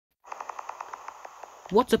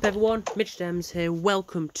What's up everyone, Mitch Dems here,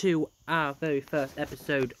 welcome to our very first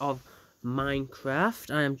episode of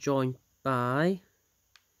Minecraft. I am joined by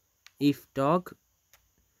ep1,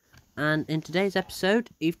 and in today's episode,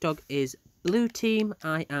 ep1 is blue team,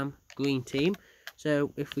 I am green team.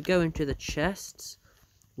 So if we go into the chests,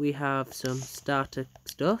 we have some starter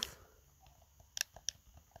stuff.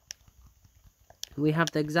 We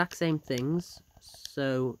have the exact same things,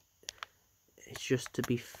 so it's just to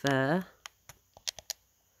be fair.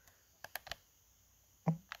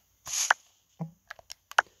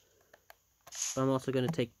 But I'm also going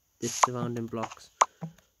to take the surrounding blocks.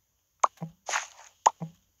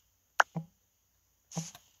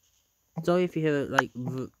 Sorry if you hear like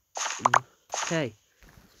okay.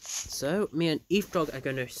 So me and ep1 are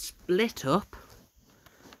going to split up.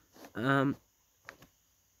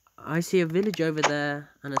 I see a village over there,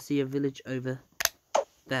 and I see a village over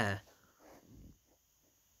there.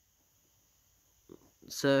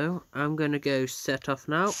 So I'm going to go set off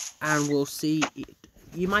now, and we'll see.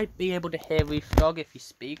 You might be able to hear ep1 if he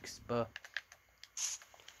speaks, but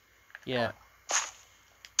yeah.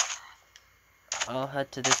 I'll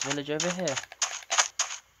head to this village over here.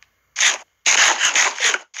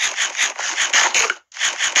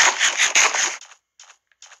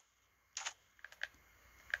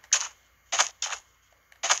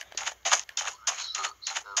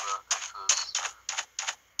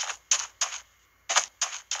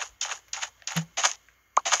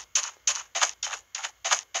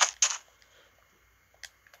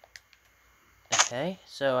 Okay,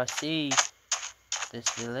 so I see this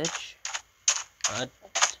village.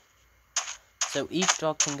 So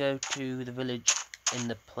ep1 can go to the village in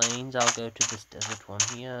the plains. I'll go to this desert one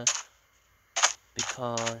here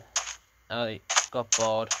because I got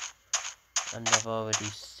bored and I've already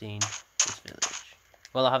seen this village.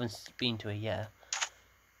 Well, I haven't been to it yet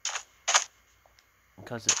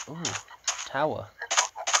because tower.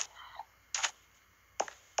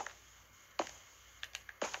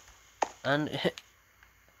 And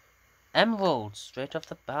emeralds straight off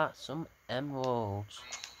the bat. Some emeralds. Are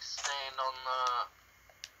we staying on the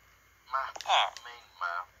map, main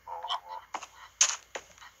map, or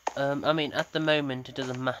what? I mean, at the moment it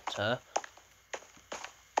doesn't matter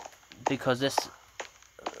because this,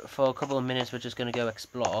 for a couple of minutes, we're just going to go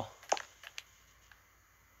explore.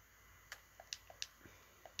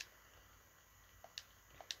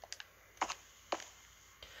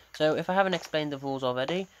 So, if I haven't explained the rules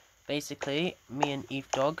already, basically, me and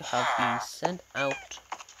ep1 have been sent out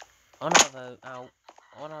on our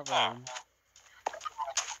own.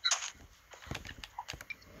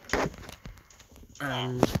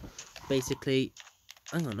 And basically,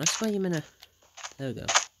 hang on, I swear you meant there we go.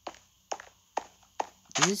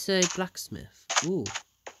 Is this a blacksmith? Ooh.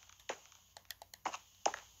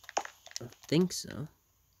 I think so.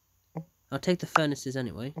 I'll take the furnaces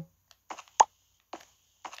anyway.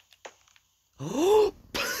 Oh!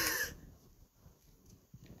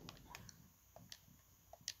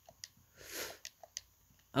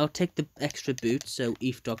 I'll take the extra boots so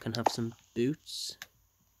ep1 can have some boots.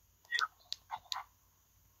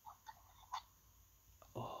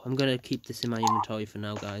 Oh, I'm gonna keep this in my inventory for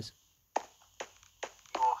now, guys.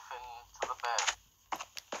 You off into the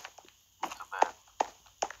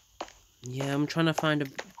bed? Yeah, I'm trying to find a...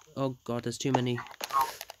 Oh god, there's too many.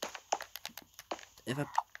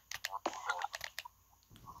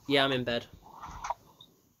 Yeah, I'm in bed.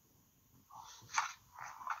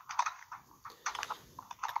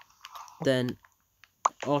 Then,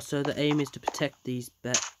 also the aim is to protect these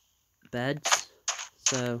beds,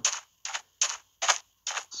 so...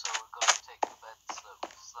 So we're gonna take the beds that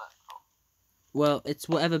we've slept on? Well, it's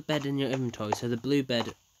whatever bed in your inventory, so the blue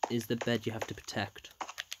bed is the bed you have to protect.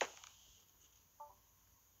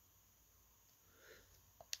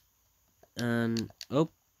 And,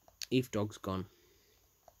 oh, ep1's gone.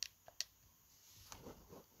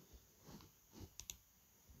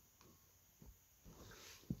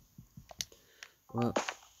 Well,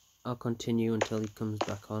 I'll continue until he comes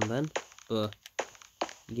back on then. But,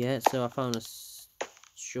 yeah, so I found a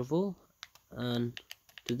shovel. And,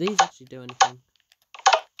 do these actually do anything?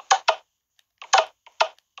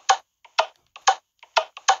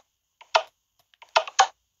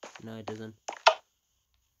 No, it doesn't.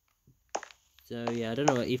 So, yeah, I don't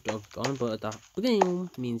know where ep1's gone, but that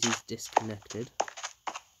means he's disconnected.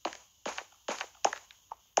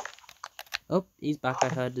 Oh, he's back. I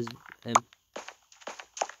heard him.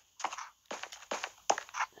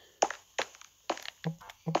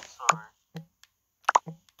 Sorry.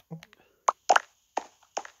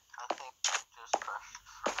 I think we just crashed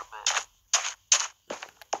for a bit.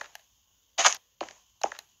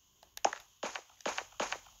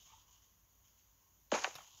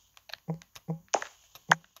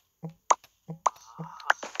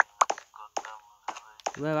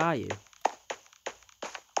 Where are you?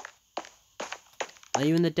 Are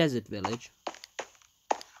you in the desert village?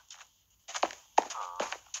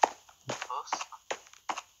 Husk?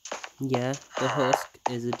 Yeah, the husk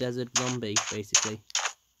is a desert zombie, basically.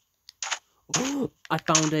 Oh, I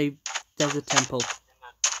found a desert temple. In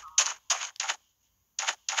a jungle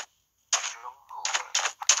then.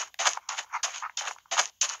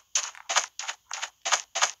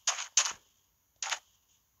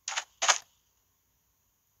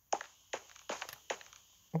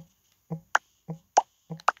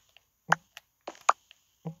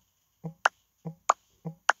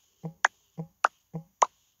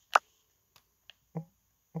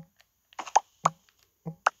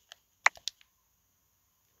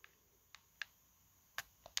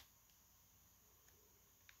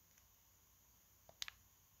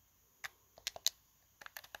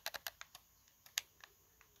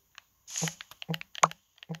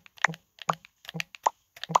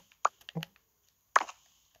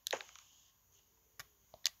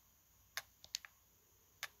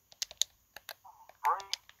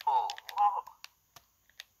 Grateful. What?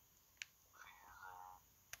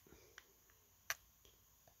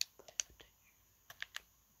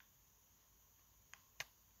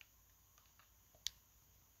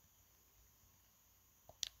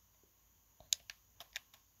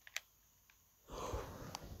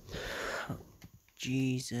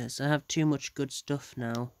 Jesus, I have too much good stuff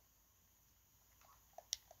now.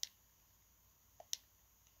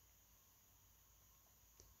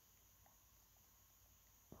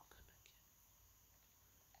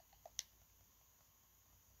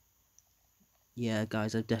 Yeah,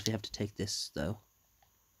 guys, I definitely have to take this, though.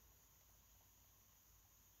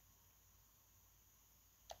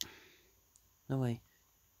 No way.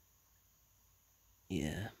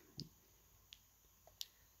 Yeah.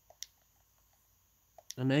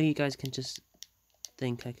 I know you guys can just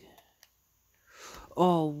think I can...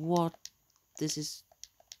 Oh, what? This is...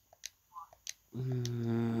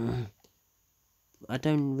 I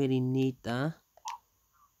don't really need that.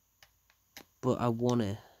 But I want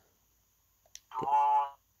it.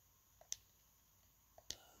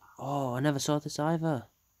 Oh, I never saw this either.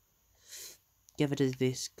 Give it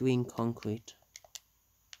this green concrete.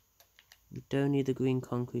 We don't need the green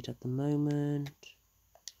concrete at the moment.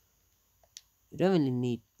 We don't really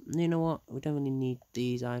need... You know what? We don't really need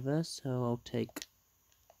these either, so I'll take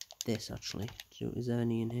this, actually. So, is there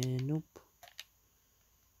any in here? Nope.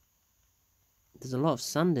 There's a lot of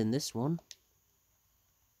sand in this one.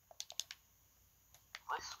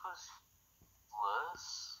 This was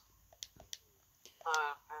worse.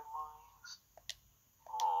 I've been mines.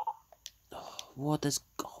 Oh. Oh, what? There's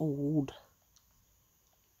gold.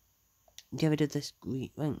 Get rid of this green...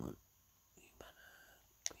 Hang on. Green banner.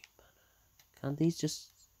 Green banner. Can't these just...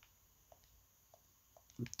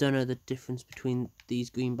 Don't know the difference between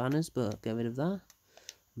these green banners, but get rid of that.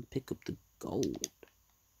 And pick up the gold.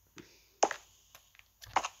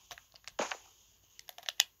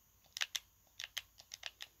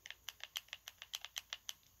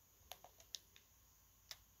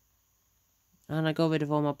 And I got rid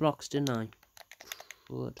of all my blocks, didn't I?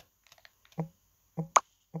 Good. There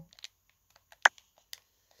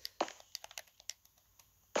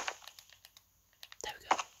we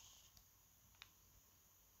go.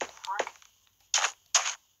 Frick.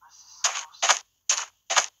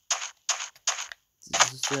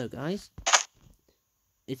 This is so So, guys,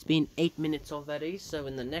 it's been 8 minutes already, so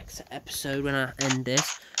in the next episode, when I end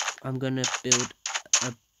this, I'm gonna build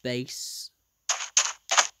a base,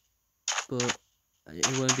 but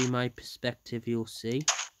it won't be my perspective, you'll see.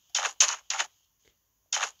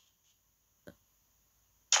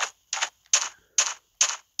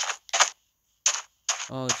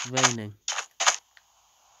 Oh, it's raining.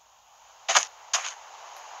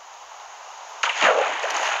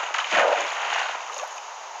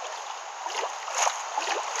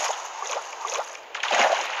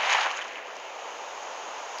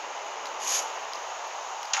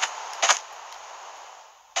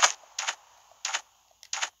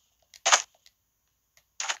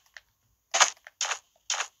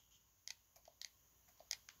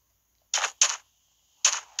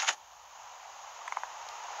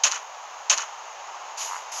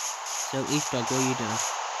 So, East Dog, what are you doing?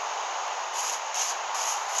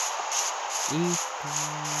 East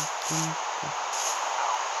Dog.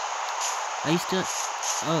 Are you still...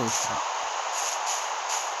 Oh.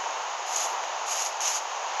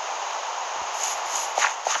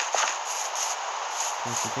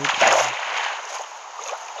 That's a big...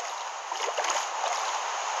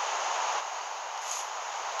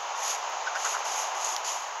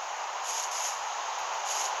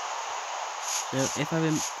 Now, if I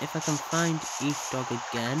can find Eve Dog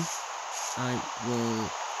again,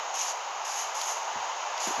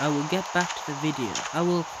 I will get back to the video. I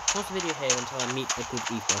will pause the video here until I meet up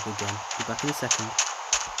with Eve Dog again. Be back in a second.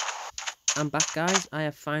 I'm back, guys. I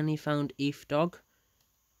have finally found Eve Dog.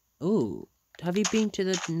 Ooh, have you been to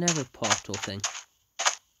the Nether portal thing?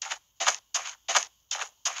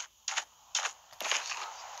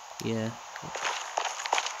 Yeah.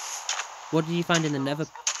 What did you find in the Nether?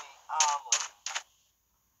 It's gonna be armor.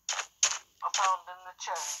 I found in the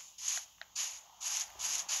chest.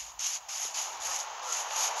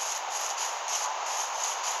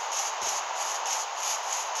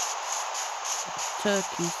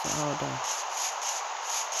 Turkey soda.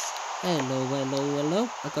 Hello, hello, hello.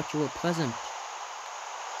 I got you a present.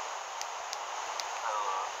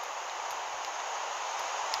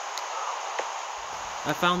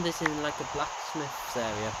 I found this in like a blacksmith's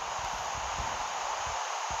area.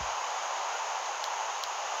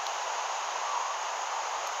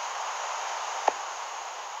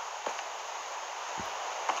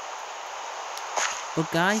 But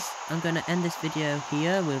guys, I'm gonna end this video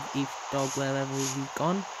here with Eve Dog wherever he's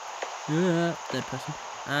gone. Yeah, third person.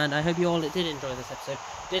 And I hope you all did enjoy this episode.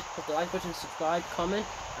 Did put the like button, subscribe, comment,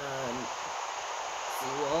 and see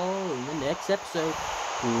you all in the next episode.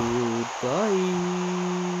 Goodbye.